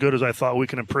weren't as good as I thought. We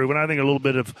can improve. And I think a little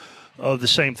bit of the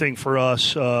same thing for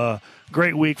us.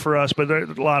 Great week for us, but there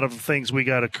are a lot of things we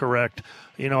got to correct.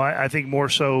 I think more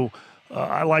so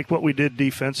I like what we did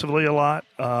defensively a lot.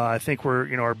 I think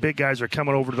our big guys are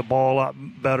coming over to the ball a lot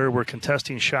better. We're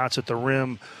contesting shots at the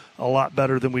rim a lot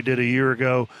better than we did a year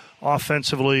ago.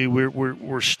 offensively,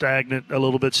 we're stagnant a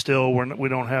little bit still. We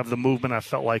don't have the movement I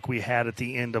felt like we had at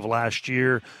the end of last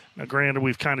year. Now, granted,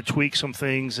 we've kind of tweaked some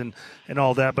things and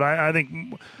all that, but I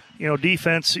think,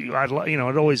 defense, it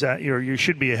always you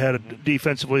should be ahead of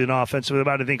defensively and offensively.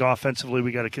 But I think offensively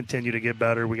we got to continue to get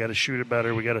better. We got to shoot it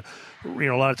better. We got to,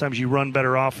 a lot of times you run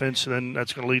better offense, and then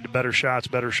that's going to lead to better shots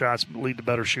lead to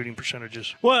better shooting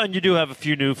percentages. Well, and you do have a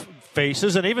few new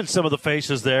faces, and even some of the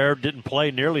faces there didn't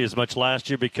play nearly as much last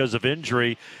year because of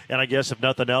injury. And I guess if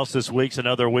nothing else, this week's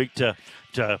another week to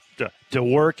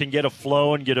work and get a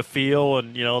flow and get a feel,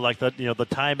 and the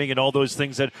timing and all those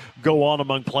things that go on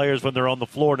among players when they're on the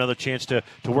floor. Another chance to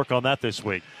work on that this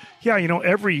week. Yeah,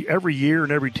 every year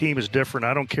and every team is different.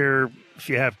 I don't care if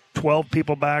you have 12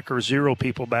 people back or 0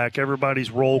 people back.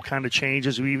 Everybody's role kind of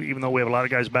changes, even though we have a lot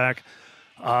of guys back.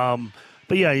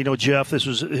 But yeah, Jeff, this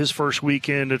was his first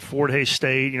weekend at Fort Hays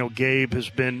State. Gabe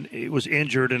was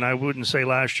injured, and I wouldn't say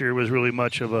last year was really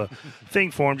much of a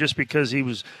thing for him, just because he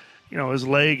was. His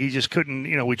leg, he just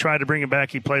couldn't, we tried to bring him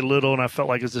back. He played little, and I felt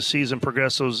like as the season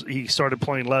progressed, he started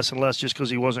playing less and less just because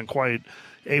he wasn't quite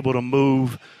able to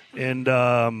move. And,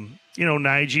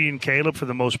 Nige and Caleb, for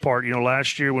the most part,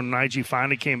 last year when Nige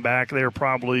finally came back, they were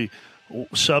probably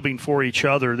subbing for each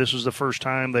other. This was the first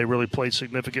time they really played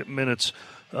significant minutes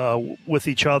with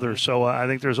each other. So I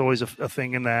think there's always a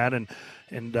thing in that.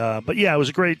 But yeah, it was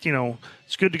a great,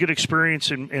 it's good to get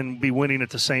experience and be winning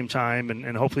at the same time.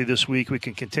 And hopefully this week we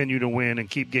can continue to win and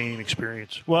keep gaining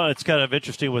experience. Well, it's kind of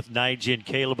interesting with Nige and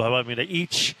Caleb. I mean, they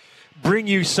each bring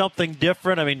you something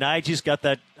different. I mean, Nige's got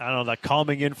that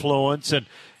calming influence and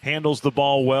handles the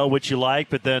ball well, which you like.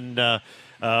 But then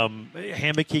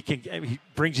Hammock, he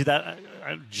brings you that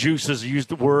juice, as you used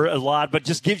the word a lot, but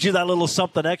just gives you that little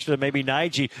something extra. Maybe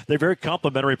Nige, they're very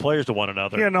complementary players to one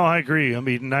another. Yeah, no, I agree. I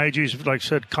mean, Nige's, like I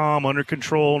said, calm, under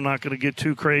control, not going to get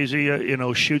too crazy,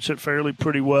 shoots it fairly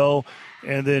pretty well.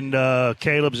 And then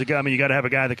Caleb's a guy, you got to have a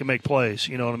guy that can make plays,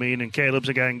 you know what I mean? And Caleb's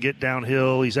a guy that can get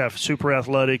downhill. He's super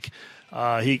athletic.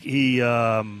 He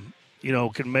can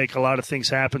make a lot of things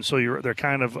happen. So they're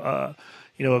kind of a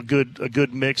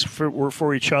good mix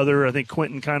for each other. I think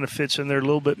Quentin kind of fits in there a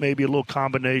little bit, maybe a little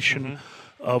combination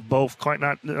of both.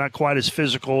 Not quite as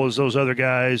physical as those other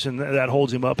guys, and that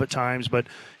holds him up at times. But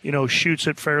shoots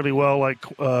it fairly well, like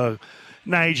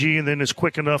Nige, and then is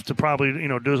quick enough to probably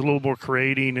does a little more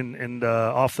creating and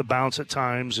off the bounce at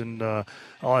times and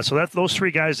all that. So those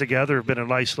three guys together have been a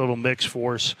nice little mix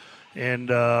for us. And,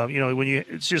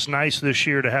 it's just nice this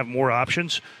year to have more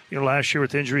options. Last year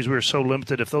with injuries, we were so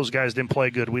limited. If those guys didn't play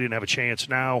good, we didn't have a chance.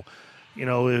 Now,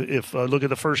 if look at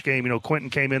the first game, Quentin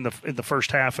came in the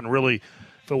first half, and really,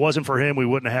 if it wasn't for him, we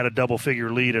wouldn't have had a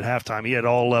double-figure lead at halftime. He had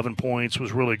all 11 points,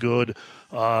 was really good.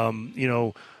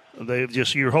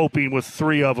 You're hoping with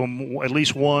 3 of them, at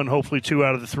least 1, hopefully 2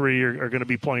 out of the 3 are going to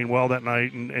be playing well that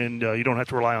night, and you don't have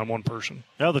to rely on one person.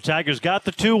 Now the Tigers got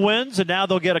the 2 wins, and now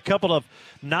they'll get a couple of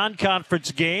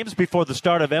non-conference games before the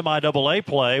start of MIAA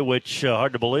play, which,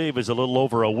 hard to believe, is a little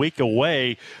over a week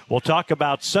away. We'll talk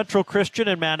about Central Christian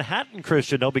and Manhattan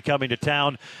Christian. They'll be coming to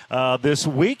town this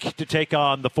week to take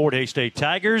on the Fort Hays State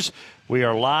Tigers. We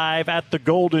are live at the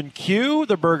Golden Q,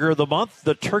 the burger of the month,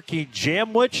 the turkey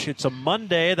jamwich. It's a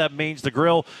Monday. That means the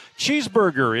grill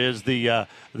cheeseburger is the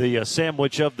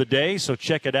sandwich of the day, so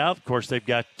check it out. Of course, they've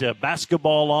got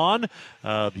basketball on.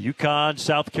 The UConn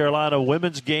South Carolina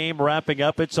women's game wrapping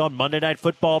up. It's on Monday Night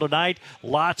Football tonight.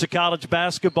 Lots of college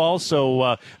basketball,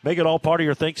 so make it all part of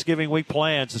your Thanksgiving week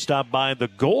plans to stop by the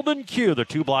Golden Q. They're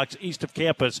 2 blocks east of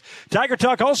campus. Tiger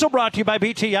Talk also brought to you by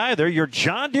BTI. They're your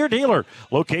John Deere dealer.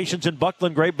 Locations in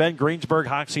Buckland, Great Bend, Greensburg,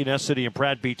 Hoxie, Ness City, and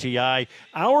Pratt. BTI,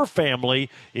 our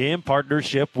family in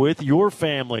partnership with your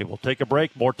family. We'll take a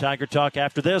break. More Tiger Talk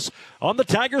after this on the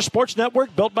Tiger Sports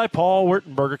Network, built by Paul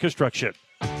Wertenberger Construction.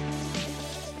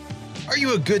 Are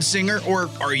you a good singer or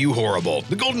are you horrible?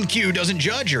 The Golden Q doesn't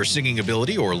judge your singing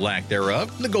ability or lack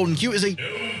thereof. The Golden Q is a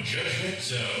no judgment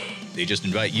zone. They just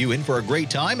invite you in for a great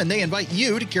time, and they invite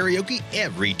you to karaoke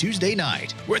every Tuesday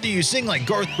night. Whether you sing like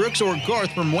Garth Brooks or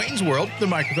Garth from Wayne's World, the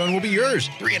microphone will be yours,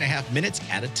 3.5 minutes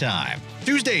at a time.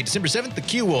 Tuesday, December 7th, the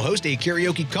Q will host a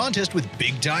karaoke contest with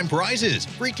big-time prizes.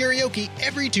 Free karaoke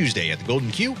every Tuesday at the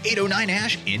Golden Q, 809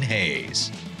 Ash in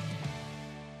Hayes.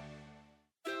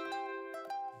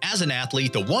 As an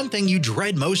athlete, the one thing you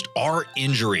dread most are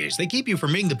injuries. They keep you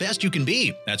from being the best you can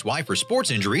be. That's why for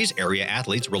sports injuries, area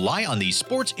athletes rely on the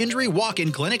Sports Injury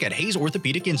Walk-In Clinic at Hayes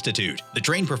Orthopedic Institute. The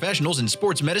trained professionals in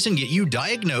sports medicine get you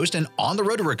diagnosed and on the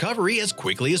road to recovery as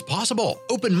quickly as possible.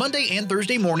 Open Monday and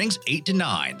Thursday mornings 8 to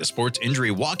 9. The Sports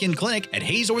Injury Walk-In Clinic at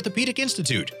Hayes Orthopedic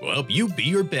Institute will help you be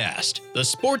your best. The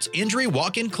Sports Injury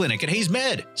Walk-In Clinic at Hayes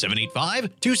Med,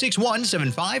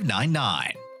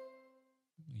 785-261-7599.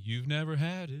 You've never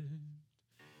had it.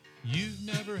 You've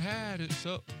never had it.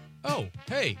 So, oh,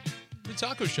 hey, the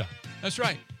taco shop. That's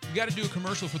right. You got to do a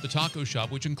commercial for the taco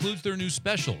shop, which includes their new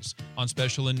specials. On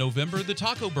special in November, the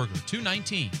taco burger,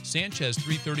 $2.19, Sanchez,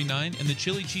 $3.39, and the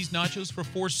chili cheese nachos for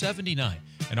 $4.79.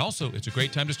 And also, it's a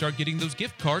great time to start getting those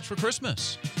gift cards for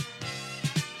Christmas.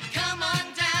 Come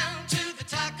on down to the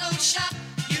taco shop.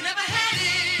 You never had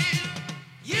it.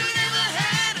 You never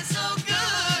had it so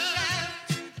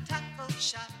good. The taco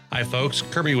shop. Hi folks,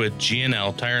 Kirby with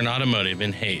G&L Tire and Automotive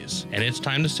in Hayes, and it's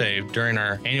time to save during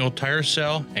our annual tire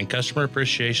sale and customer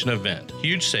appreciation event.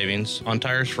 Huge savings on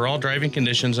tires for all driving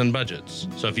conditions and budgets.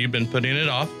 So if you've been putting it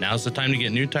off, now's the time to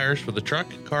get new tires for the truck,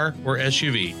 car, or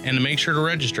SUV, and to make sure to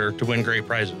register to win great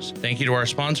prizes. Thank you to our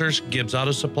sponsors, Gibbs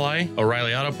Auto Supply,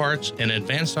 O'Reilly Auto Parts, and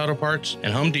Advanced Auto Parts,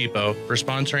 and Home Depot for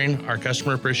sponsoring our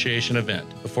customer appreciation event.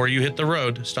 Before you hit the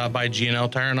road, stop by G&L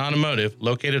Tire and Automotive,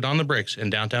 located on the Bricks in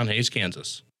downtown Hayes,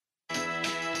 Kansas.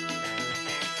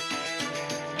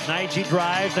 Nagy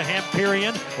drives to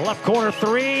Hamperian, left corner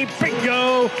three,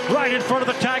 bingo, right in front of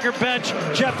the Tiger bench.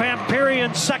 Jeff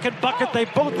Hamperian, second bucket. They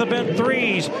both have been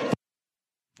threes.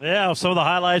 Yeah, some of the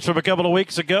highlights from a couple of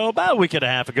weeks ago, about a week and a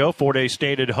half ago. 4-day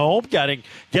stayed at home, getting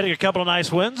a couple of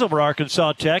nice wins over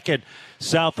Arkansas Tech and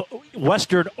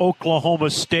southwestern Oklahoma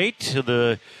State.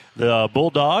 The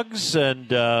Bulldogs, and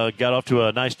got off to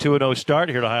a nice 2-0 start.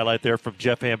 Here to highlight there from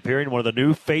Jeff Hamperian, one of the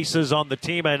new faces on the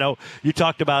team. I know you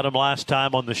talked about him last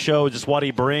time on the show, just what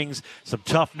he brings, some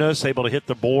toughness, able to hit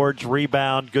the boards,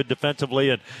 rebound, good defensively,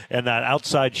 and that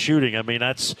outside shooting. I mean,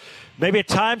 that's maybe at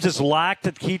times it's lacked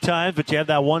at key times, but you have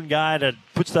that one guy that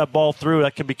puts that ball through.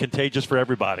 That can be contagious for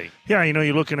everybody. Yeah,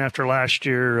 you're looking after last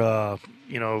year,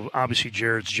 obviously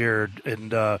Jared's Jared,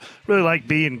 and really like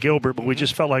B and Gilbert, but we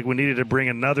just felt like we needed to bring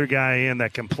another guy in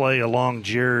that can play along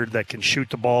Jared, that can shoot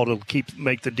the ball to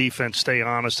make the defense stay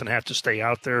honest and have to stay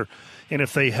out there. And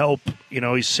if they help,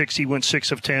 he went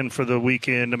 6 of 10 for the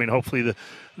weekend. I mean, hopefully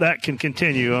that can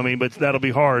continue. But that'll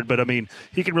be hard. But,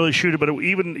 he can really shoot it. But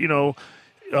even,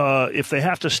 if they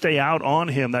have to stay out on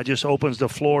him, that just opens the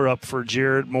floor up for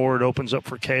Jared more. It opens up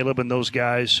for Caleb and those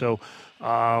guys. So,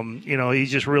 he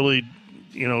just really –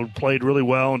 played really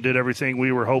well and did everything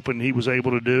we were hoping he was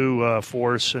able to do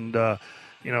for us, and so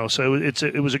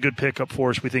it was a good pickup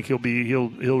for us. We think he'll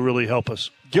really help us.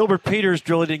 Gilbert Peters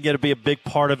really didn't get to be a big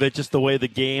part of it, just the way the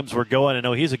games were going. I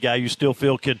know he's a guy you still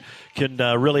feel can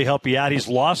really help you out. He's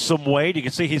lost some weight. You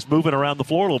can see he's moving around the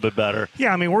floor a little bit better.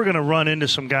 Yeah, we're going to run into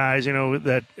some guys,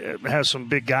 that has some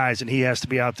big guys, and he has to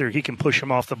be out there. He can push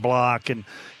them off the block, and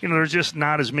there's just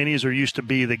not as many as there used to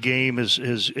be. The game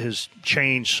has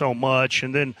changed so much,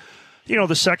 and then.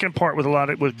 The second part with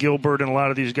Gilbert and a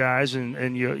lot of these guys, and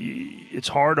it's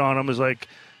hard on them. Is like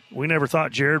we never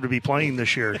thought Jared would be playing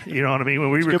this year. You know what I mean?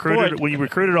 When you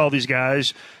recruited all these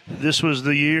guys, this was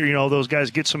the year. Those guys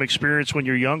get some experience when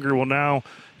you're younger. Well, now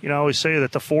I always say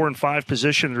that the 4 and 5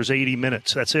 position, there's 80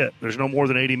 minutes. That's it. There's no more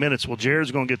than 80 minutes. Well,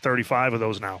 Jared's going to get 35 of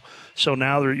those now. So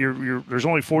now there's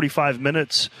only 45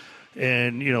 minutes.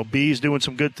 And, B's doing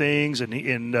some good things.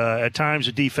 And at times,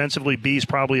 defensively, B's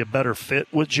probably a better fit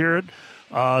with Jared.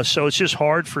 So it's just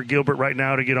hard for Gilbert right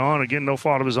now to get on. Again, no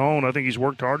fault of his own. I think he's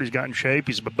worked hard. He's got in shape.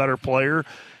 He's a better player.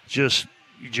 Just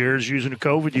Jared's using a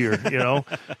COVID year,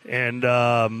 And,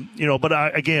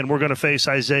 but again, we're going to face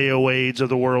Isaiah Wades of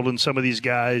the world and some of these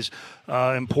guys.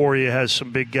 Emporia has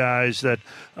some big guys that,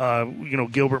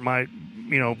 Gilbert might –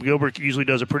 Gilbert usually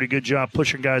does a pretty good job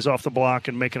pushing guys off the block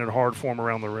and making it hard for him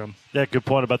around the rim. Yeah, good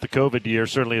point about the COVID year.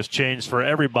 Certainly has changed for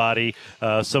everybody.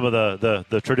 Some of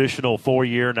the traditional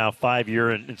 4-year, now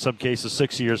 5-year, and in some cases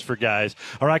 6 years for guys.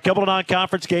 All right, couple of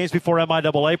non-conference games before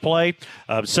MIAA play.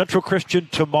 Central Christian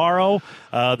tomorrow.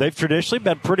 They've traditionally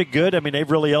been pretty good.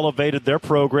 They've really elevated their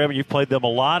program, and you've played them a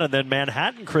lot. And then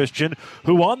Manhattan Christian,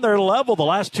 who on their level the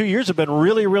last 2 years have been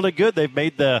really, really good. They've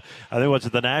made the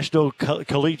National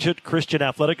Collegiate Christian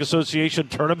Athletic Association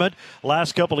tournament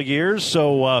last couple of years.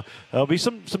 So there'll be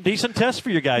some decent tests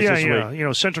for you guys this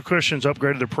week. Central Christian's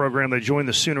upgraded their program. They joined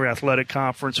the Sooner Athletic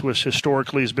Conference, which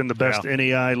historically has been the best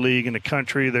NEI league in the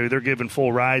country. They're giving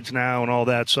full rides now and all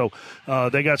that. So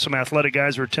they got some athletic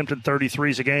guys who are attempting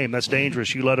 33s a game. That's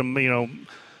dangerous. You let them,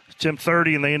 attempt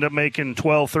 30 and they end up making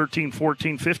 12, 13,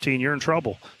 14, 15, you're in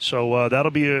trouble. So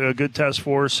that'll be a good test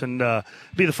for us, and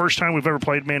be the first time we've ever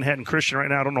played Manhattan Christian. Right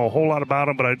now I don't know a whole lot about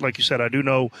them, but like you said, I do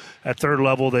know at third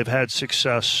level they've had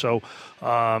success. So,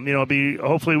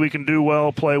 hopefully we can do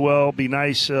well, play well, be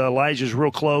nice. Elijah's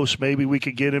real close. Maybe we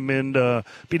could get him in.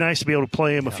 Be nice to be able to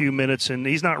play him a few minutes, and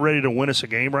he's not ready to win us a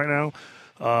game right now.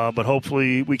 But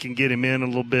hopefully we can get him in a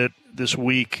little bit this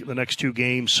week, the next 2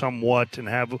 games somewhat, and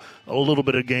have a little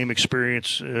bit of game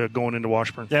experience going into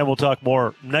Washburn. Yeah, we'll talk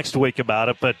more next week about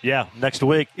it. But, yeah, next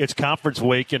week it's conference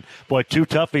week. And, boy, 2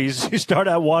 toughies. You start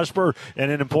at Washburn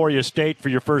and then Emporia State for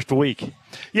your first week.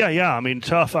 Yeah. I mean,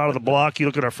 tough out of the block. You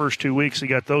look at our first 2 weeks, you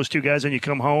got those 2 guys, and you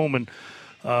come home and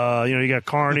you got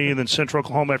Kearney and then Central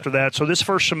Oklahoma after that. So this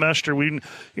first semester, it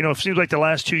seems like the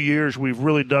last 2 years we've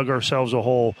really dug ourselves a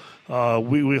hole.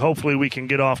 We hopefully we can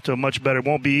get off to a much better. It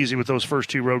won't be easy with those first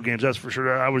 2 road games, that's for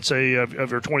sure. I would say of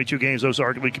your 22 games, those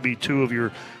arguably could be 2 of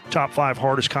your top 5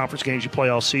 hardest conference games you play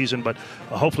all season. But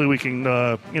hopefully we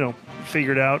can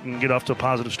figure it out and get off to a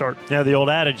positive start. Yeah, the old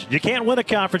adage, you can't win a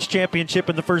conference championship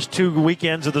in the first 2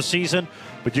 weekends of the season,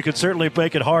 but you can certainly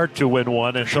make it hard to win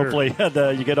one, and hopefully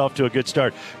you get off to a good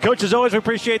start. Coach, as always, we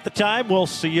appreciate the time. We'll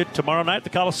see you tomorrow night at the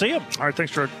Coliseum. All right,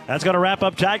 thanks, George. That's going to wrap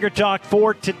up Tiger Talk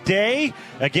for today.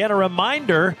 Again, a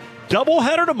reminder,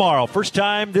 doubleheader tomorrow. First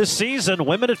time this season.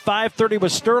 Women at 5:30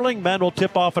 with Sterling. Men will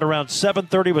tip off at around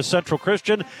 7:30 with Central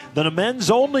Christian. Then a men's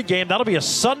only game. That'll be a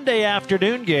Sunday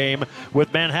afternoon game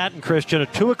with Manhattan Christian. A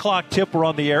 2 o'clock tip. We're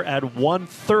on the air at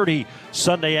 1:30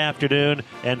 Sunday afternoon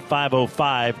and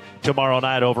 5:05 tomorrow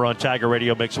night over on Tiger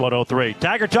Radio Mix 103.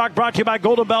 Tiger Talk brought to you by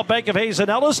Golden Belt Bank of Hayes and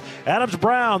Ellis, Adams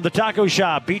Brown, The Taco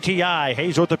Shop, BTI,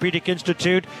 Hayes Orthopedic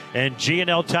Institute, and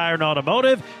G&L Tire and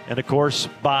Automotive, and of course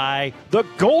by the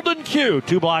Golden Q,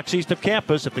 2 blocks east of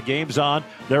campus. If the game's on,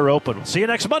 they're open. We'll see you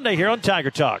next Monday here on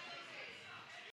Tiger Talk.